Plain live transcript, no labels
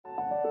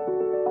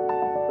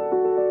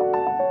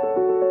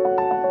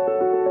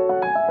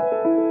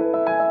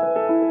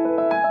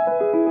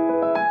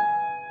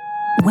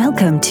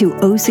Welcome to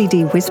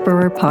OCD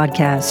Whisperer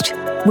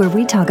Podcast, where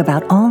we talk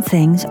about all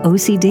things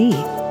OCD.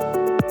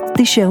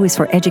 The show is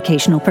for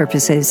educational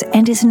purposes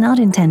and is not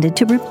intended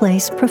to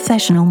replace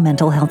professional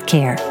mental health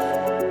care.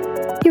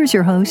 Here's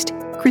your host,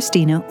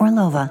 Christina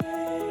Orlova.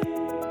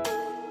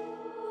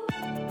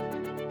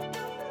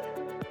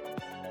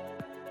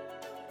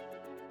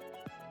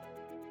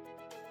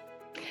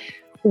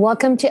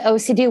 Welcome to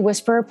OCD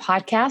Whisperer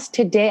Podcast.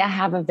 Today I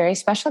have a very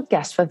special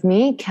guest with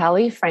me,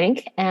 Kelley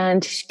Franke,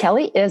 and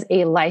Kelley is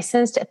a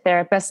licensed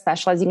therapist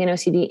specializing in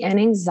OCD and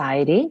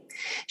anxiety.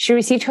 She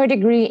received her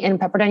degree in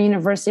Pepperdine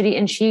University,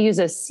 and she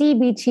uses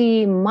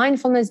CBT,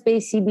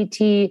 mindfulness-based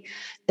CBT,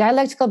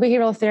 dialectical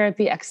behavioral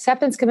therapy,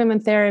 acceptance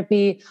commitment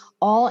therapy,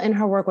 all in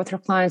her work with her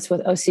clients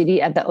with OCD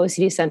at the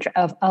OCD Center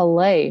of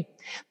LA.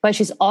 But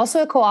she's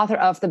also a co-author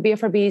of the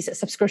BFRB's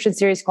subscription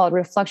series called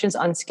Reflections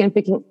on Skin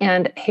Picking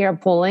and Hair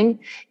Pulling.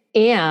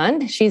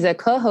 And she's a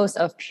co-host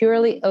of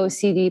Purely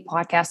OCD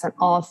podcast on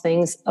all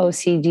things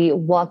OCD.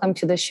 Welcome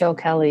to the show,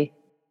 Kelley.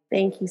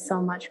 Thank you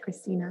so much,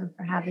 Christina,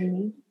 for having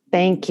me.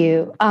 Thank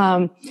you.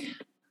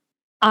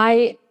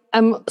 I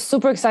am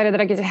super excited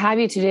that I get to have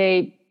you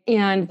today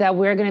and that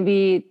we're going to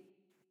be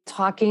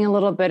talking a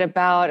little bit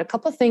about a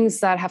couple of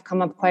things that have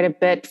come up quite a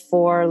bit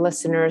for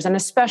listeners, and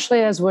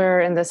especially as we're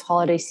in this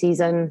holiday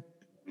season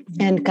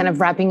and kind of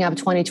wrapping up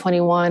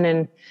 2021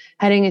 and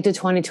heading into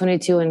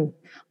 2022, and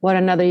what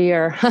another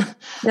year.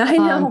 I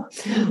know.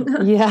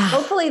 Yeah.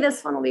 Hopefully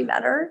this one will be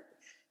better.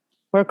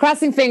 We're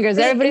crossing fingers.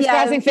 Everybody's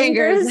crossing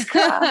fingers.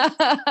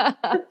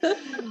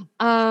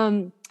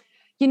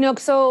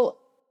 So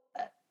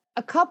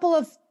a couple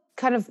of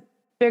kind of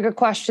bigger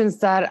questions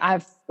that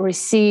I've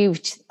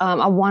received,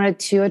 I wanted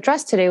to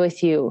address today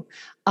with you.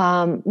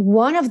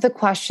 One of the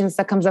questions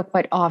that comes up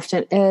quite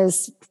often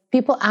is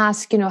people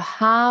ask,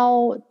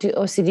 how do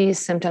OCD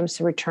symptoms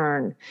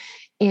return?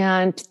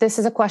 And this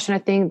is a question I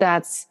think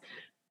that's,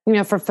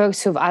 for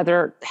folks who've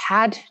either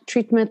had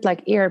treatment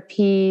like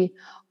ERP,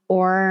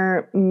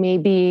 or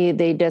maybe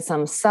they did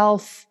some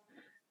self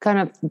kind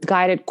of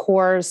guided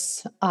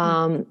course,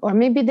 or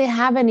maybe they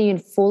haven't even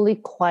fully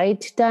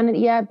quite done it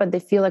yet, but they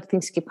feel like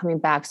things keep coming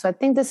back. So I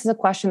think this is a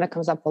question that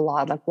comes up a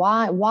lot, like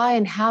why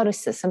and how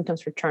does the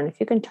symptoms return? If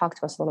you can talk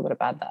to us a little bit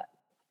about that.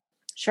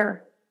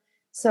 Sure.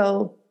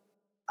 So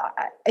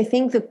I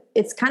think that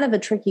it's kind of a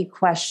tricky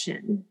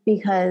question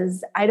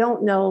because I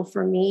don't know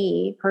for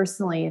me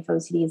personally if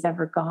OCD has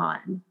ever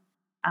gone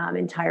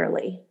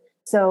entirely.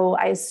 So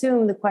I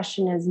assume the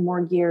question is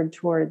more geared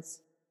towards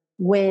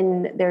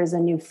when there's a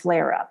new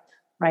flare up,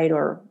 right?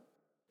 Or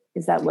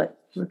is that what?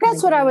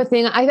 That's what I would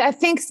think. I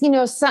think,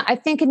 I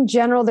think in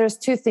general, there's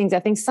two things. I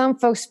think some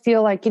folks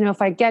feel like,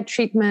 if I get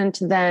treatment,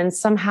 then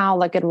somehow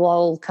like it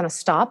will kind of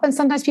stop. And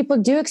sometimes people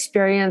do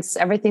experience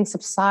everything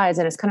subsides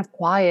and it's kind of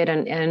quiet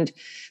and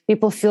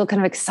people feel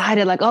kind of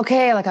excited, like,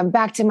 okay, like I'm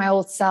back to my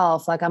old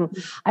self. Like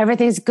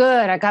everything's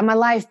good. I got my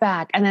life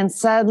back. And then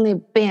suddenly,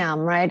 bam,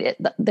 right?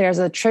 There's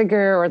a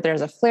trigger or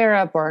there's a flare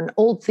up or an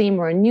old theme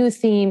or a new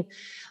theme.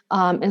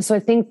 And so I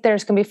think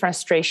there's going to be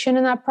frustration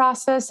in that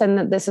process.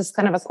 And this is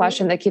kind of a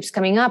question that keeps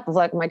coming up of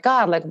like, oh my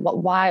God, like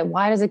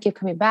why does it keep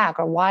coming back?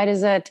 Or why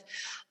does it,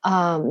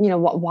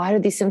 why do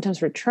these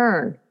symptoms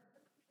return?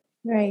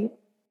 Right.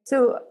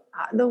 So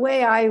the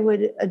way I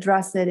would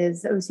address it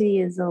is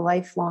OCD is a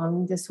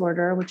lifelong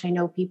disorder, which I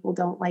know people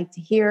don't like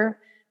to hear,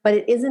 but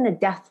it isn't a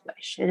death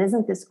wish. It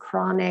isn't this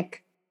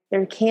chronic.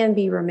 There can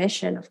be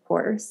remission, of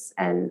course.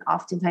 And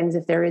oftentimes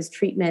if there is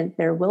treatment,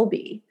 there will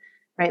be.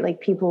 Right?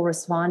 Like people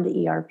respond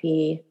to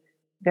ERP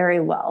very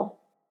well.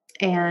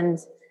 And,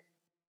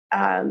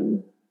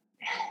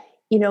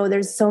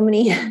 there's so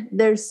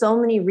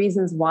many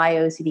reasons why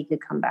OCD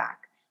could come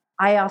back.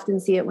 I often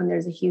see it when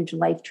there's a huge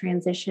life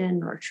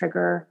transition or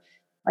trigger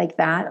like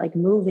that, like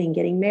moving,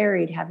 getting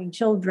married, having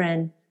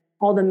children,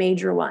 all the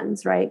major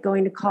ones, right?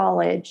 Going to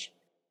college.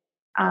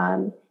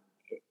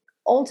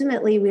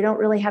 Ultimately, we don't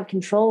really have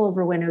control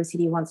over when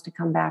OCD wants to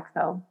come back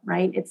though,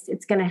 right?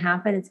 It's going to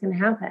happen. It's going to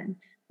happen.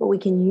 But we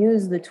can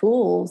use the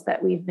tools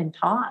that we've been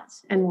taught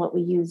and what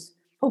we use,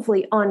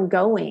 hopefully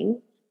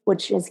ongoing,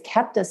 which has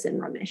kept us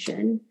in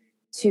remission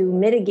to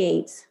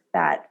mitigate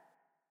that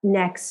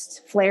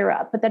next flare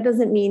up. But that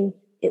doesn't mean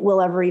it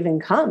will ever even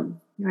come,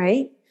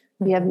 right?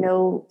 We have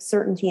no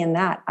certainty in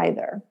that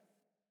either.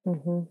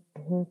 Mm-hmm,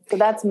 mm-hmm. So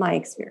that's my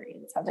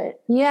experience of it.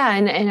 Yeah.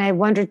 And I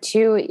wonder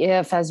too,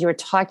 if as you were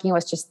talking, I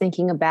was just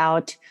thinking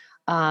about,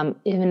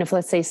 even if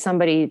let's say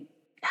somebody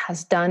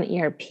has done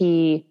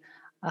ERP,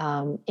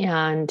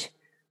 and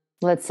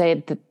let's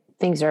say that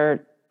things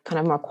are kind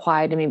of more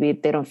quiet and maybe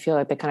they don't feel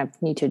like they kind of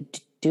need to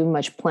do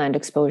much planned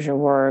exposure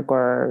work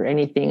or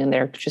anything. And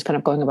they're just kind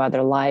of going about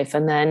their life.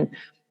 And then,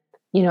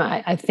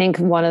 I think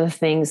one of the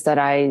things that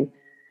I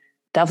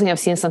definitely have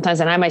seen sometimes,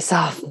 and I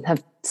myself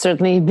have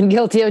certainly been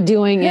guilty of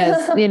doing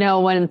is,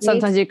 when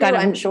sometimes you kind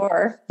of, I'm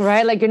sure,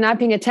 right? Like you're not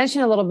paying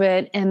attention a little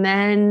bit and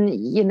then,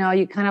 you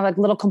kind of like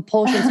little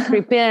compulsions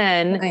creep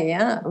in.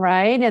 Yeah.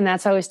 Right. And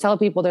that's how I always tell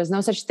people there's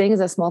no such thing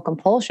as a small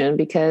compulsion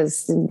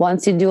because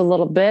once you do a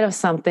little bit of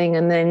something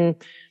and then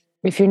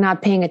if you're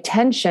not paying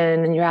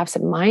attention and you're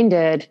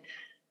absent-minded,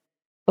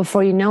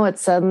 before you know it,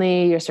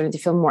 suddenly you're starting to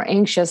feel more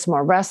anxious,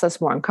 more restless,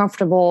 more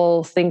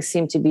uncomfortable. Things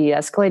seem to be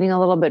escalating a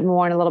little bit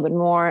more and a little bit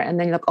more. And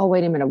then you're like, oh,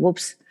 wait a minute,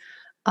 whoops.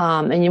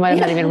 And you might have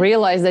not even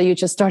realized that you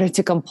just started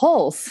to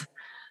compulse.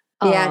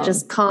 Yeah,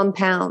 just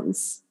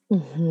compounds.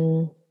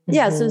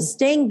 Yeah, so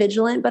staying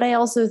vigilant, but I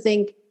also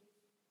think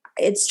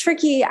it's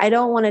tricky. I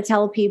don't want to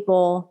tell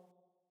people,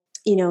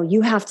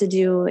 you have to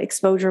do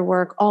exposure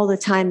work all the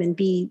time and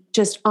be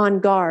just on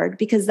guard,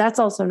 because that's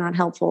also not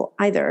helpful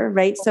either,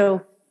 right?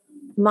 So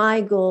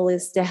my goal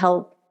is to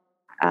help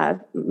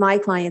my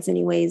clients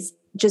anyways,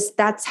 just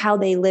that's how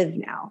they live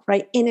now,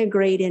 right?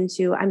 Integrate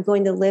into, I'm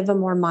going to live a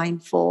more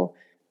mindful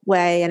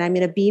way and I'm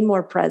going to be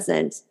more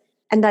present,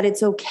 and that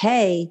it's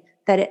okay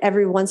that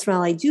every once in a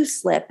while I do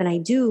slip and I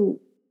do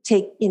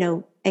take,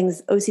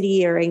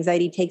 OCD or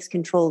anxiety takes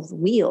control of the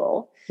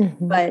wheel,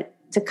 but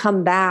to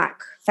come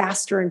back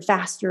faster and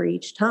faster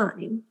each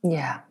time.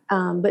 Yeah.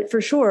 But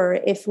for sure,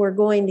 if we're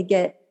going to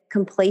get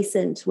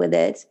complacent with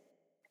it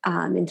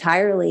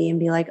entirely and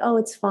be like, oh,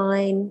 it's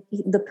fine,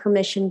 the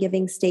permission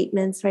giving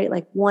statements, right?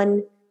 Like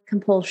one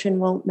compulsion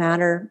won't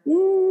matter.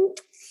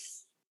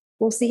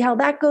 We'll see how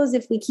that goes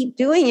if we keep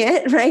doing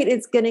it, right?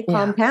 It's going to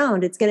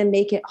compound. It's going to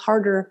make it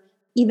harder,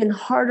 even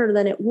harder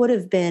than it would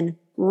have been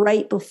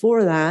right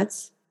before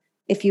that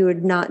if you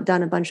had not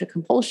done a bunch of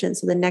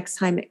compulsions. So the next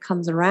time it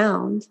comes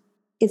around,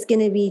 it's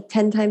going to be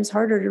 10 times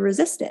harder to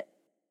resist it.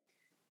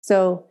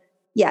 So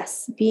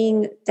yes,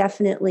 being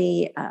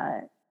definitely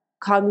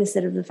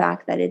cognizant of the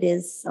fact that it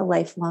is a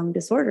lifelong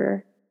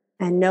disorder,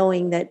 and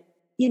knowing that,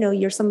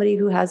 you're somebody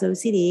who has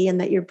OCD and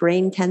that your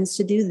brain tends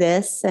to do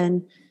this,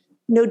 and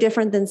no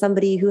different than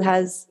somebody who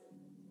has,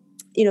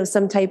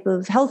 some type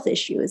of health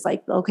issue. Is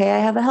like, okay, I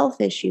have a health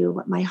issue.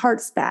 My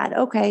heart's bad.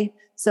 Okay.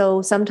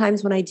 So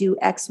sometimes when I do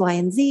X, Y,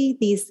 and Z,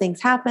 these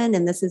things happen,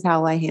 and this is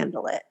how I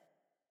handle it.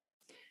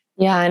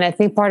 Yeah. And I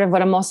think part of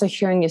what I'm also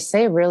hearing you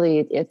say, really,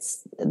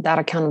 it's that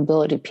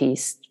accountability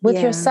piece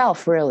with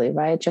yourself, really,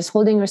 right? Just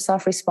holding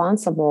yourself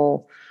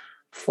responsible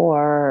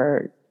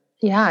for,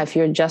 if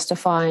you're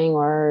justifying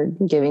or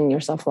giving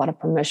yourself a lot of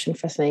permission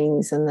for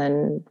things, and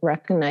then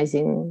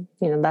recognizing,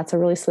 that's a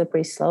really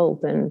slippery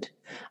slope. And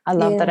I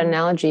love that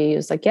analogy.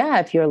 It's like,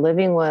 if you're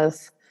living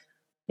with,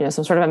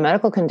 some sort of a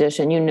medical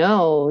condition,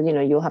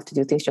 you'll have to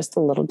do things just a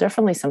little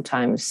differently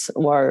sometimes,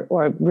 or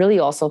really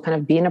also kind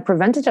of be in a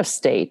preventative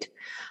state.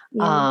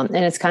 And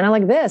it's kind of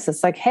like this.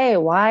 It's like, hey,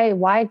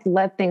 why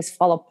let things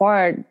fall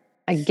apart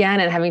again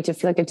and having to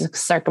feel like it just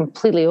start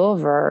completely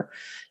over,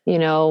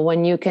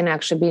 when you can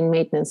actually be in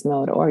maintenance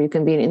mode, or you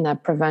can be in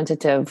that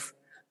preventative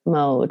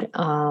mode.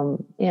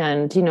 And,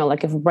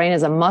 like if a brain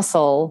is a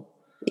muscle,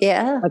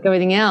 like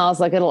everything else,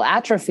 like it'll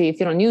atrophy if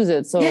you don't use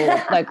it. So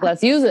like,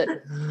 let's use it.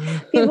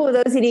 People with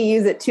OCD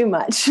use it too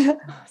much.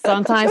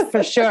 Sometimes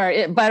for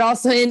sure. But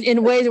also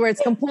in ways where it's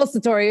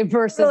compulsory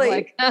versus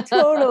really,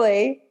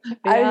 totally.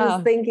 I was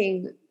just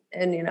thinking,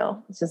 and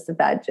it's just a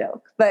bad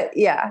joke, but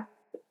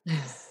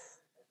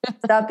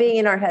stop being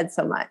in our head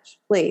so much,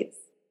 please.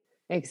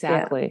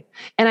 Exactly.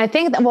 And I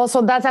think that,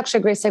 so that's actually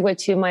a great segue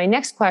to my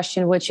next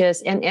question, which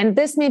is, and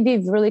this may be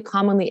really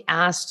commonly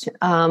asked,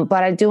 but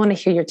I do want to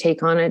hear your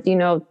take on it.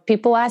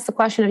 People ask the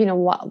question of,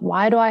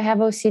 why do I have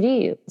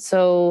OCD?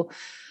 So,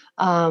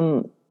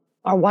 or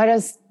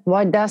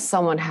why does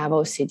someone have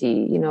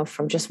OCD,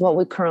 from just what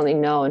we currently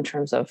know in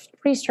terms of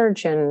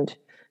research and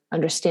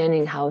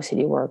understanding how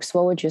OCD works?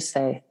 What would you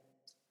say?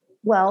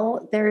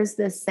 Well, there's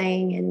this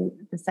saying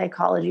in the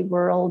psychology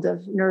world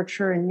of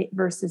nurture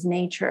versus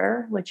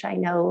nature, which I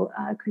know,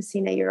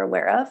 Christina, you're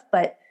aware of.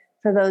 But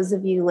for those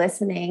of you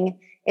listening,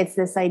 it's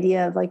this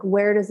idea of like,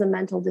 where does a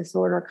mental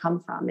disorder come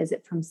from? Is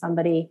it from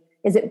somebody?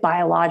 Is it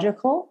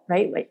biological,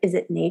 right? Is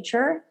it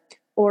nature?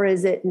 Or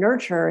is it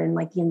nurture in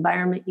like the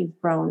environment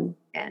you've grown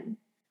in?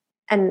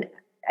 And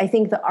I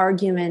think the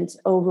argument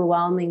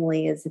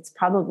overwhelmingly is it's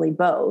probably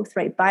both,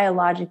 right?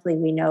 Biologically,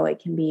 we know it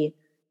can be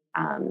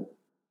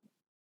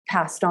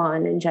passed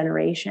on in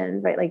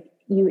generations, right? Like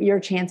your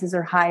chances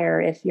are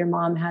higher if your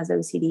mom has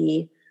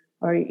OCD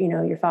or,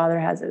 your father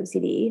has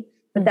OCD,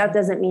 but that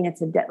doesn't mean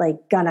it's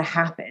gonna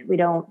happen.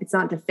 It's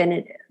not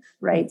definitive,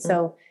 right? Mm-hmm.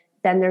 So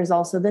then there's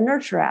also the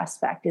nurture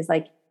aspect is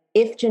like,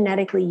 if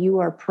genetically you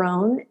are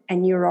prone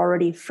and you're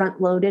already front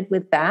loaded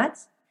with that,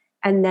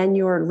 and then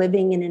you're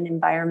living in an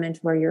environment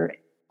where you're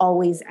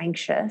always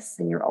anxious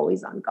and you're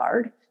always on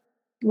guard,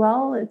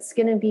 well, it's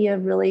going to be a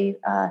really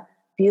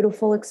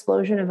beautiful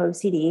explosion of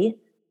OCD.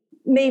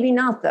 Maybe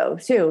not though,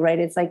 too, right?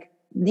 It's like,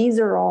 these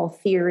are all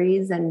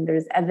theories and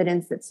there's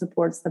evidence that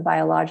supports the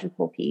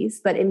biological piece,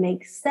 but it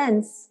makes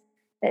sense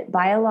that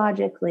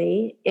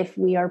biologically, if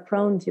we are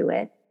prone to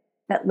it,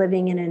 that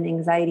living in an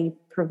anxiety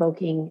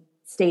provoking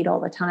state all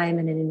the time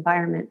in an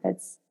environment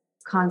that's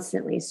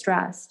constantly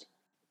stressed,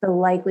 the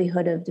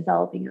likelihood of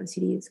developing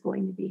OCD is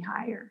going to be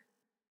higher.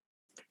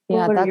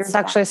 Yeah, that's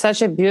actually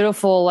such a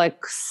beautiful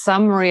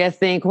summary. I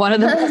think one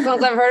of the best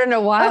ones I've heard in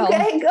a while.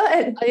 Okay,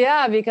 good.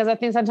 Yeah, because I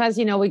think sometimes,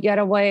 we get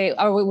away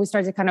or we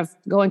start to kind of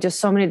go into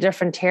so many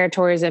different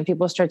territories and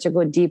people start to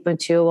go deep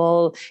into,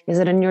 well, is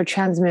it a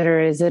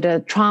neurotransmitter? Is it a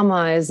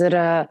trauma? Is it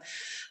a,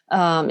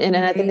 and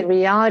I think the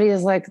reality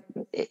is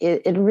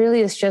it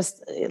really is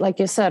just, like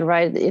you said,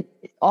 right?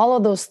 All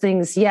of those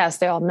things, yes,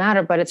 they all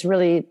matter, but it's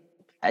really,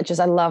 I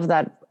love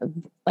that,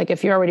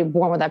 if you're already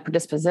born with that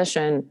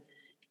predisposition,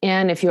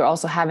 and if you're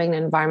also having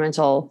an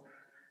environmental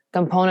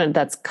component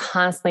that's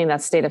constantly in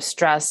that state of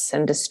stress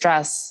and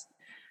distress,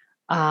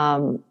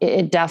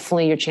 it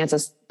definitely, your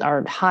chances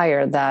are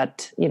higher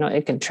that,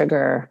 it can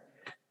trigger.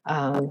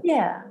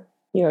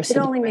 It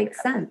only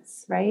makes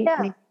sense, right? Yeah.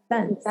 It makes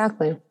sense.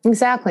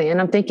 Exactly.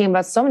 And I'm thinking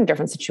about so many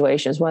different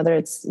situations, whether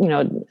it's,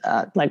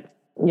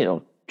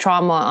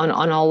 trauma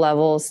on all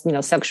levels,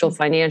 sexual,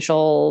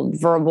 financial,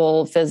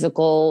 verbal,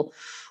 physical.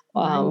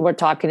 We're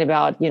talking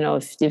about,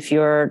 if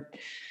you're,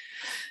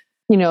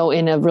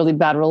 in a really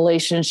bad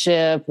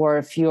relationship, or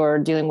if you're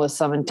dealing with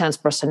some intense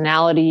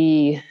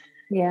personality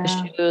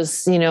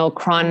issues,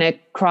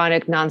 chronic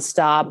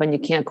nonstop, and you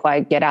can't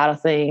quite get out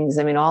of things.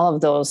 I mean, all of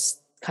those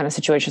kind of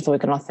situations that we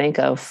can all think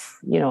of,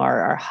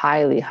 are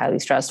highly, highly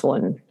stressful.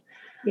 And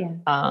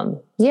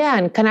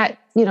and can I,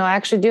 I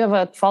actually do have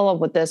a follow-up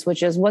with this,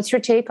 which is, what's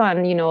your take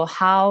on,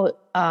 how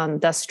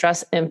does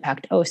stress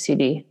impact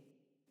OCD?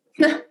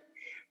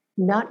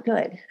 Not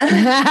good.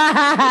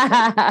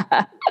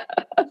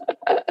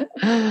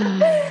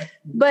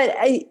 But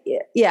a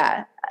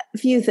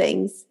few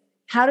things.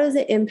 How does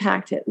it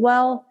impact it?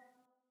 Well,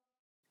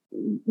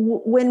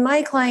 when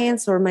my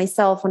clients or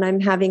myself, when I'm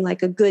having a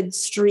good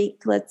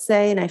streak, let's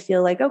say, and I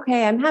feel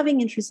okay, I'm having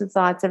intrusive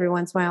thoughts every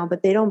once in a while,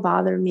 but they don't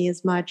bother me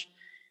as much.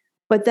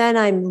 But then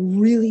I'm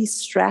really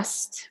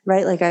stressed,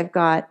 right? I've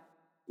got,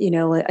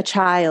 a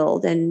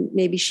child and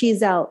maybe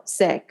she's out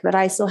sick, but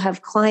I still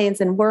have clients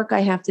and work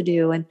I have to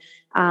do. And,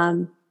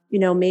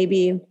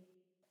 maybe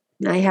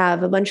I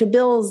have a bunch of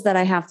bills that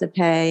I have to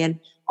pay, and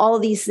all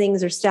of these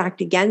things are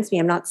stacked against me.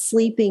 I'm not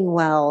sleeping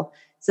well.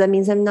 So that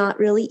means I'm not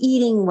really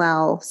eating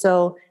well.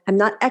 So I'm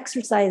not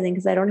exercising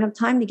because I don't have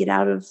time to get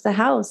out of the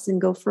house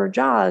and go for a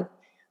jog.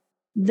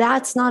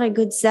 That's not a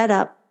good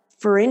setup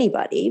for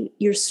anybody.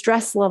 Your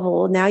stress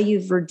level, now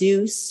you've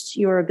reduced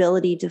your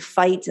ability to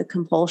fight a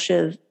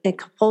compulsion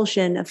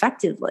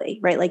effectively,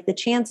 right? The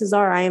chances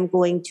are I am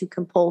going to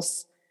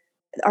compulse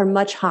are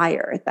much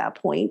higher at that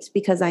point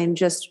because I am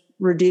just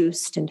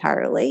reduced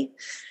entirely.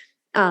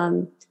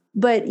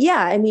 But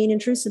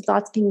intrusive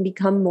thoughts can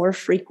become more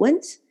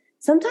frequent.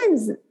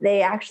 Sometimes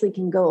they actually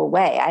can go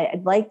away.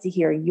 I'd like to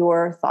hear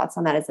your thoughts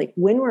on that. It's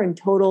when we're in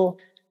total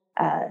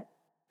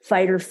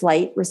fight or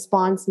flight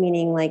response,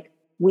 meaning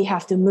we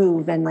have to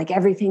move and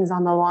everything's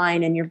on the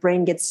line, and your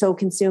brain gets so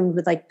consumed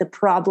with the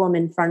problem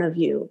in front of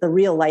you, the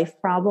real life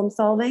problem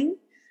solving,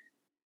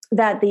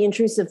 that the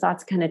intrusive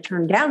thoughts kind of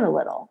turn down a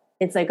little.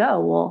 It's oh,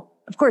 well,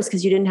 of course,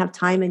 because you didn't have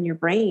time in your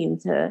brain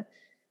to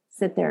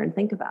sit there and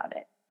think about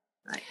it.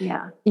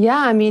 Yeah.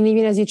 I mean,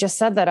 even as you just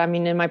said that, I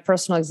mean, in my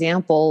personal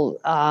example,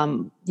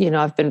 I've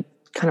been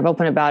kind of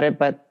open about it,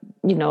 but,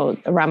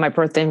 around my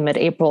birthday in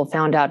mid-April,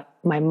 found out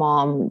my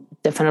mom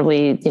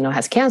definitely,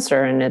 has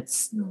cancer, and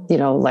it's,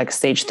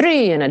 stage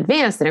 3 and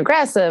advanced and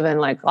aggressive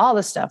and all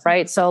this stuff.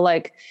 Right. So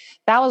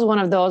that was one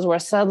of those where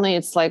suddenly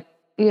it's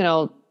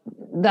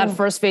that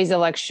first phase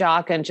of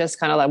shock and just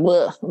kind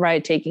of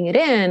right. Taking it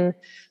in.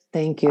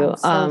 Thank you.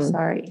 I'm so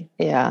sorry.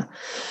 Yeah.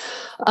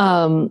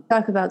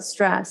 Talk about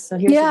stress. So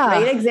here's a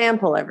great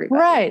example, everybody.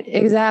 Right.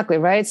 Exactly.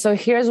 Right. So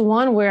here's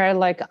one where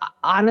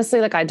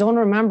honestly, I don't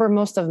remember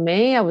most of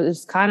May. I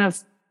was kind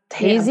of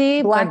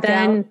hazy, but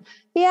then,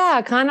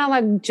 kind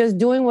of just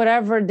doing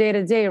whatever day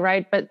to day.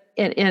 Right. But,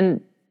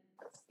 and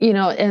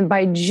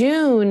by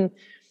June,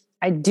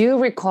 I do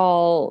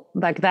recall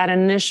that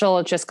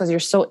initial, just because you're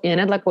so in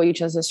it, what you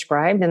just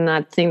described, and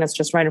that thing that's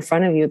just right in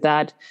front of you,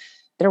 that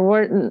there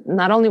were,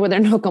 not only were there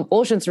no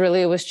compulsions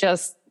really, it was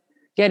just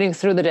getting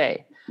through the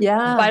day.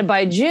 Yeah. But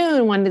by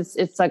June, when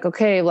it's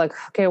okay,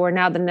 we're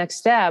now the next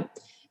step.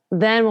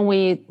 Then when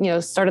we,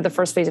 started the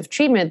first phase of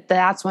treatment,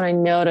 that's when I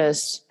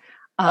noticed,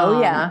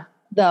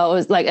 though, it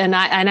was and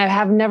I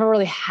have never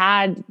really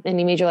had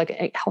any major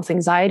health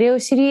anxiety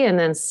OCD. And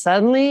then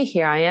suddenly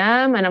here I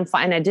am, and I'm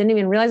fine. I didn't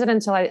even realize it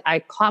until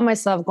I caught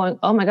myself going,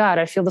 oh my God,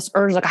 I feel this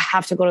urge. I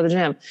have to go to the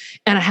gym,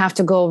 and I have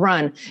to go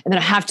run, and then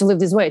I have to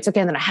lift these weights. Okay.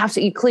 And then I have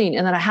to eat clean,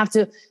 and then I have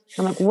to,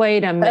 I'm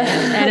wait a minute.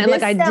 And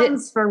this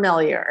sounds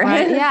familiar.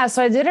 Right? Yeah.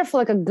 So I did it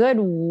for a good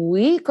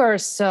week or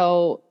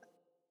so,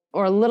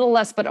 or a little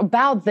less, but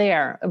about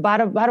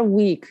a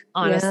week,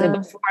 honestly,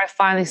 before I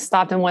finally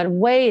stopped and went,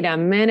 wait a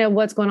minute,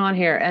 what's going on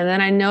here? And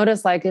then I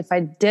noticed if I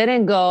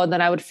didn't go,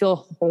 then I would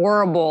feel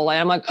horrible.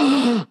 I'm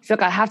I feel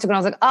I have to go.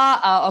 And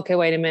I was okay,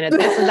 wait a minute.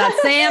 This is that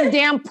same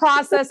damn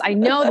process. I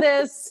know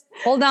this.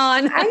 Hold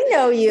on. I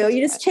know you.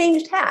 You just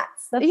changed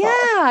hats. That's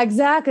all.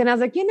 Exactly. And I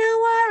was like, you know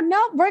what?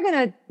 Nope,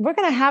 we're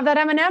gonna have that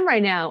M&M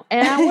right now,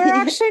 and we're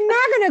actually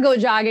not gonna go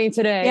jogging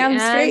today. Damn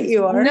straight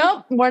you are.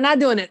 Nope, we're not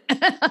doing it.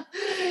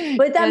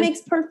 But that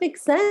makes perfect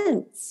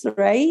sense,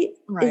 right?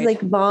 Right. It's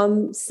like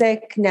mom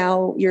sick.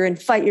 Now you're in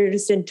fight. You're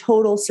just in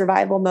total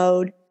survival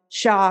mode,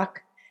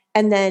 shock.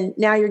 And then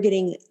now you're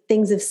getting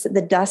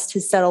the dust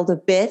has settled a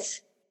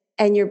bit.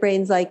 And your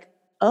brain's like,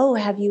 oh,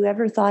 have you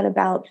ever thought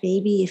about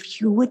maybe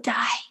if you would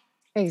die?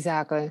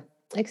 Exactly.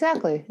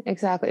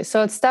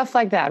 So it's stuff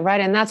like that,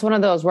 right? And that's one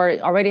of those where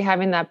already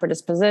having that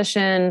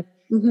predisposition,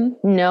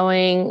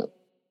 knowing,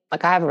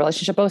 like I have a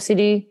relationship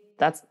OCD.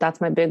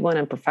 That's my big one,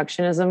 and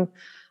perfectionism.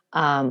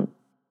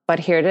 But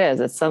here it is.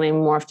 It's suddenly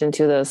morphed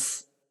into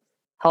this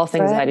health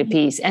anxiety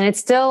piece. And it's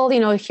still,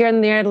 here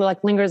and there,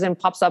 like lingers and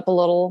pops up a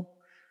little.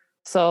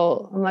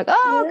 So I'm like,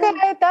 oh,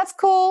 okay, that's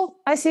cool.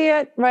 I see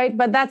it. Right.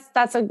 But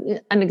that's an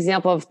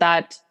example of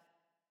that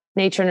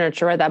nature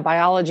nurture, right? That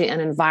biology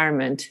and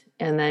environment.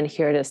 And then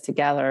here it is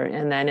together.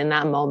 And then in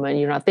that moment,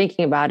 you're not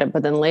thinking about it,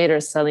 but then later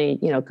suddenly,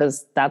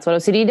 because that's what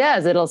OCD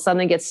does. It'll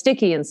suddenly get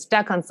sticky and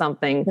stuck on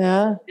something.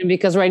 Yeah. And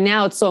because right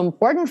now it's so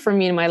important for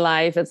me in my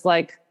life, it's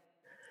like,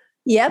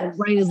 my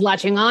brain is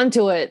latching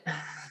onto it.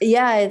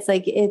 Yeah,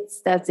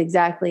 that's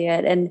exactly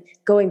it. And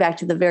going back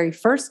to the very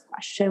first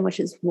question, which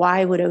is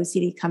why would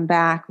OCD come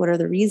back? What are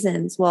the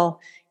reasons? Well,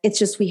 it's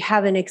just we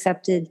haven't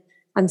accepted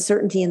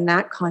uncertainty in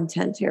that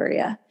content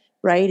area,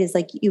 right? It's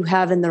like you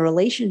have in the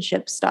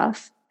relationship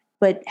stuff,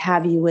 but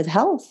have you with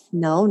health?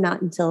 No,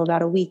 not until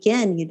about a week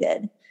in you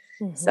did.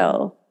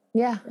 So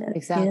yeah,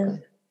 exactly.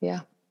 Yeah.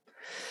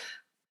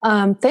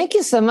 Thank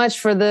you so much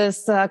for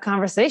this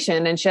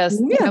conversation and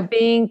just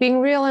being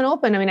real and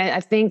open. I mean, I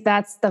think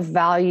that's the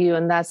value,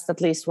 and that's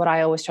at least what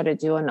I always try to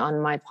do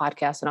on my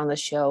podcast and on the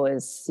show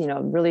is,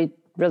 really,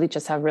 really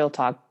just have real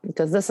talk,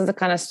 because this is the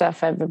kind of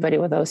stuff everybody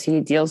with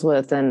OCD deals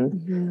with,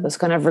 and those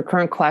kind of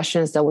recurrent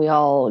questions that we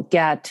all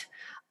get.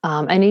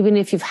 And even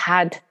if you've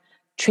had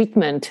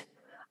treatment,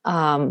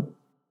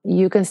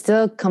 you can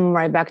still come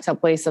right back to a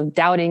place of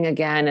doubting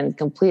again and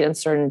complete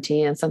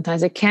uncertainty. And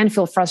sometimes it can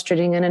feel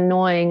frustrating and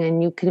annoying,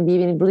 and you can be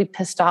even really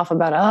pissed off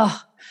about,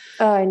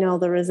 I know,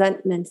 the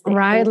resentment.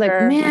 Right. Like,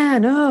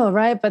 man,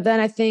 right. But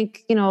then I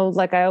think,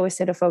 like I always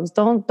say to folks,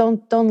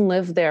 don't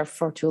live there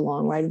for too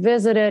long, right?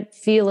 Visit it,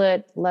 feel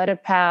it, let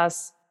it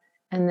pass,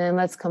 and then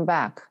let's come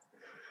back.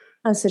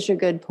 That's such a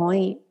good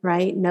point,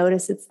 right?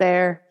 Notice it's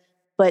there,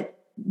 but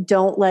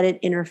don't let it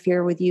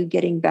interfere with you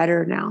getting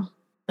better now.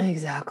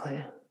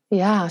 Exactly.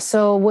 Yeah.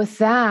 So with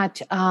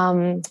that,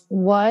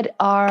 what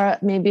are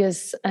maybe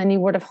any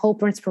word of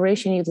hope or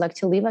inspiration you'd like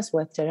to leave us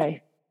with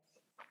today?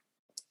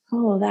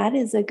 Oh, that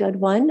is a good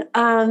one.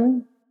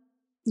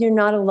 You're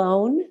not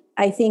alone.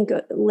 I think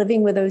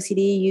living with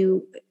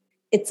OCD,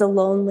 it's a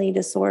lonely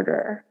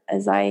disorder,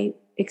 as I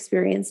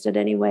experienced it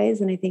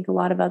anyways. And I think a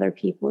lot of other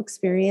people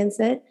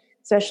experience it,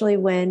 especially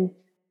when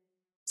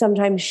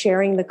sometimes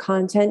sharing the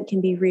content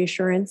can be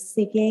reassurance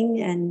seeking,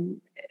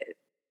 and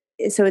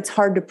so it's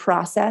hard to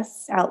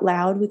process out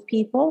loud with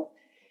people.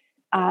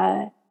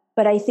 But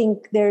I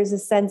think there's a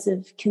sense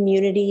of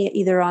community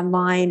either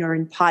online or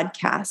in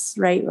podcasts,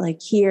 right?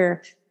 Like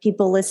here,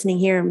 people listening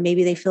here,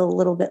 maybe they feel a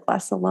little bit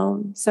less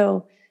alone.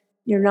 So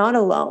you're not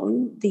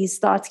alone. These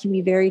thoughts can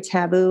be very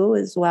taboo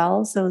as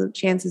well. So the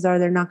chances are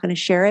they're not going to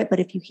share it.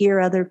 But if you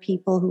hear other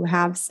people who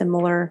have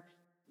similar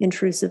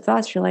intrusive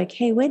thoughts, you're like,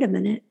 hey, wait a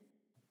minute.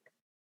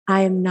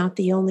 I am not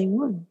the only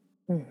one.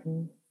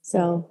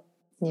 So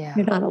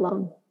you're not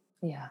alone.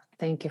 Yeah.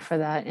 Thank you for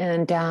that.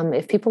 And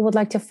if people would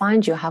like to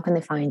find you, how can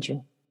they find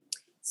you?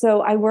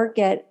 So I work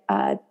at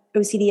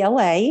OCD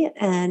LA,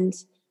 and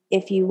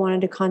if you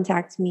wanted to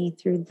contact me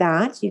through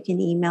that, you can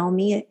email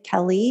me at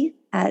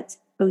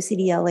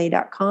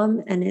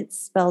kelley@ocdla.com, and it's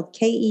spelled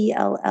Kelley.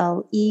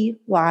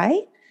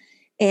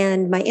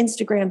 And my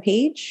Instagram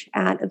page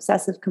at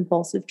Obsessive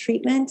Compulsive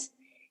Treatment.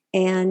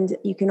 And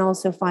you can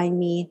also find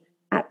me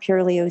at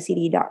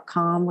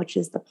purelyocd.com, which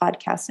is the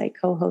podcast I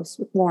co-host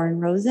with Lauren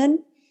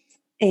Rosen.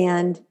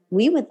 And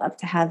we would love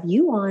to have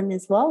you on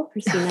as well,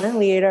 Christina.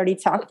 We had already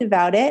talked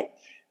about it.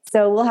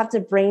 So we'll have to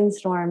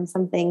brainstorm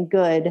something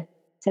good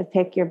to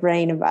pick your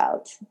brain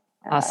about.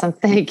 Awesome.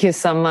 Thank you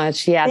so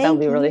much. Yeah, that'll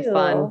be really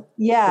fun.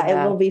 Yeah, it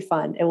will be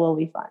fun. It will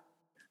be fun.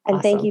 And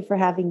awesome. Thank you for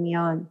having me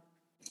on.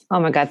 Oh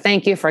my God.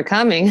 Thank you for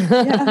coming.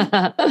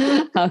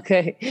 Yeah.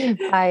 Okay.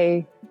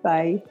 Bye.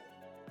 Bye.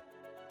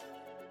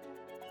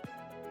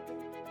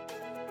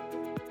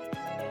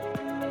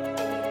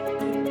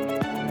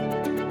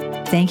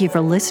 Thank you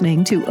for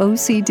listening to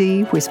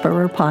OCD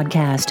Whisperer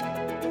Podcast.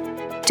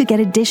 To get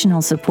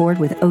additional support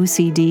with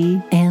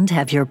OCD and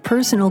have your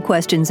personal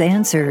questions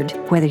answered,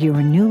 whether you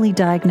are newly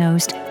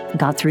diagnosed,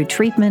 got through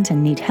treatment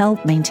and need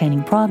help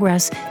maintaining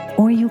progress,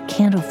 or you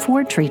can't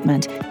afford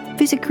treatment,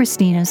 visit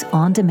Christina's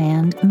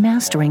on-demand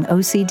Mastering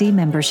OCD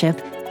membership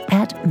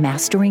at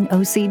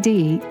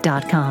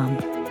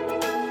masteringocd.com.